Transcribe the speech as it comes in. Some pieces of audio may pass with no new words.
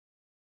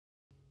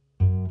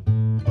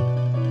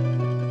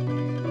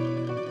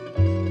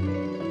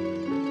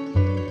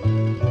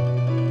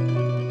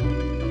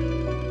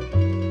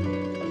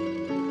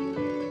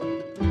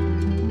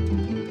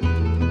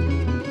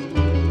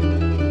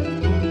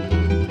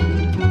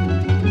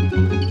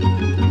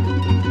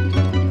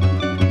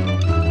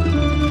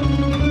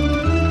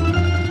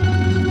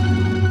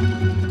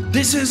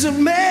This is a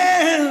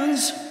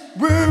man's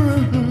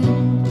world.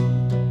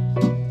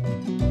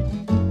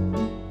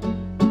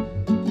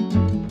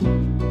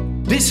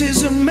 This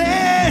is a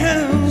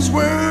man's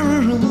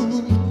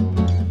world.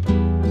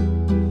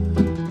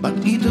 But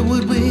it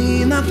would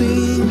be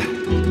nothing,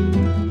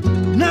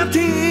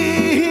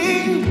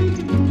 nothing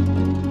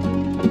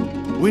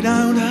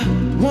without a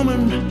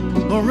woman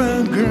or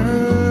a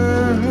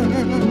girl.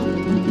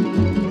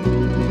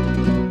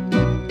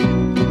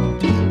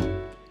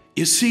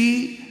 You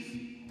see,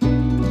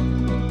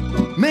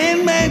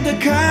 men made the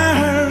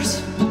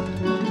cars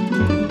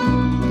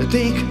that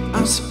take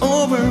us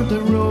over the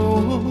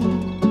road.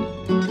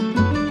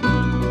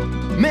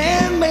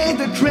 Men made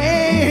the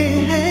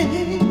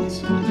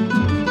trains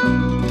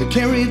to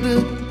carry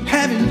the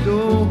heavy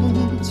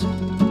loads.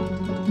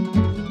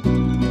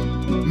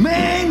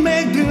 Men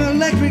made the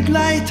electric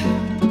light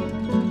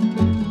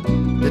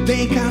that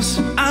take us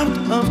out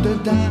of the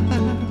dark.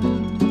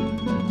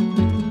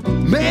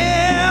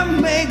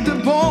 Men make the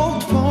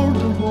boat for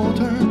the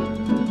water,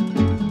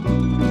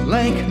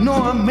 like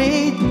Noah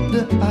made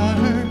the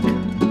ark.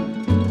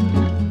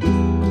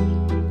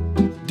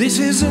 This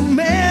is a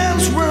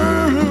man's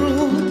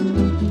world,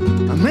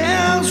 a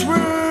man's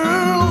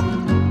world,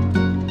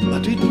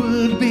 but it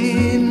would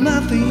be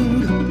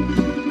nothing,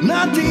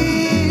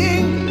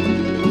 nothing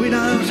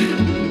without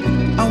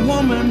a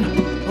woman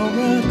or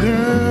a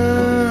girl.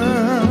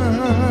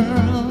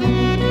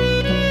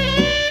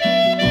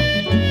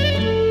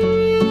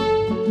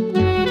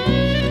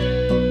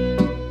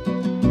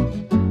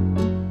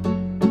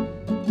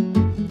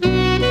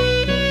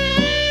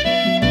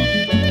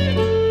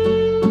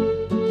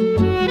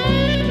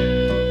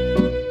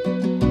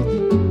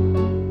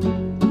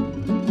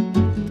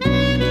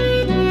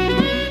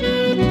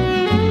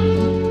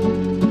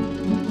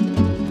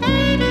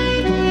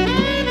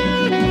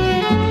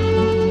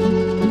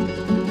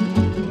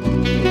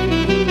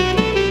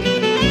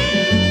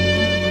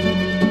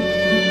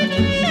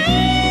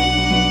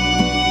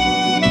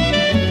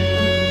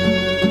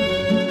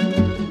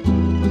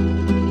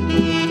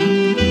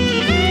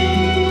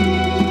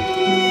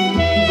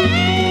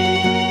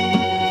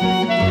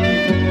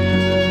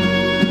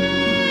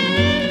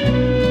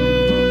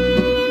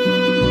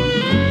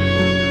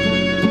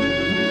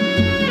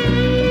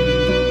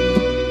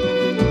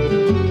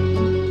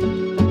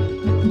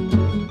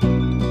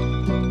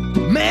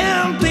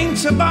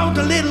 About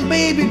the little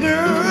baby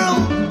girl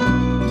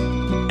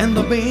and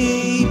the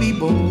baby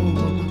boy.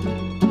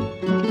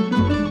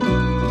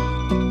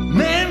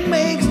 Man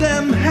makes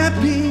them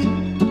happy,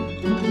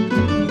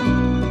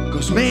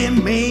 'cause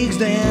man makes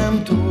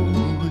them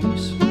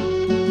toys.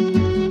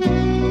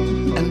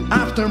 And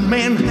after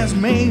man has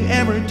made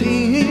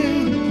everything,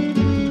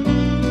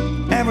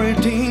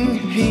 everything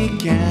he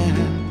can,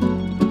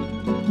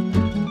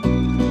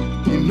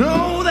 you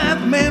know that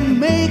man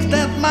makes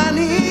that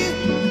money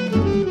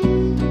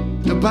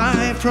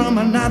buy from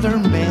another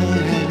man.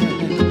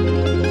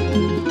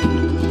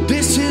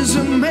 This is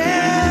a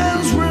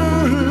man's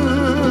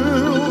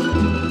world,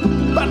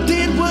 but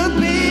it would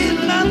be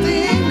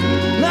nothing,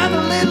 not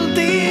a little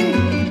thing,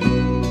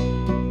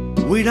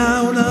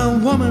 without a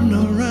woman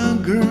or a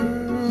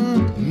girl.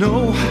 No,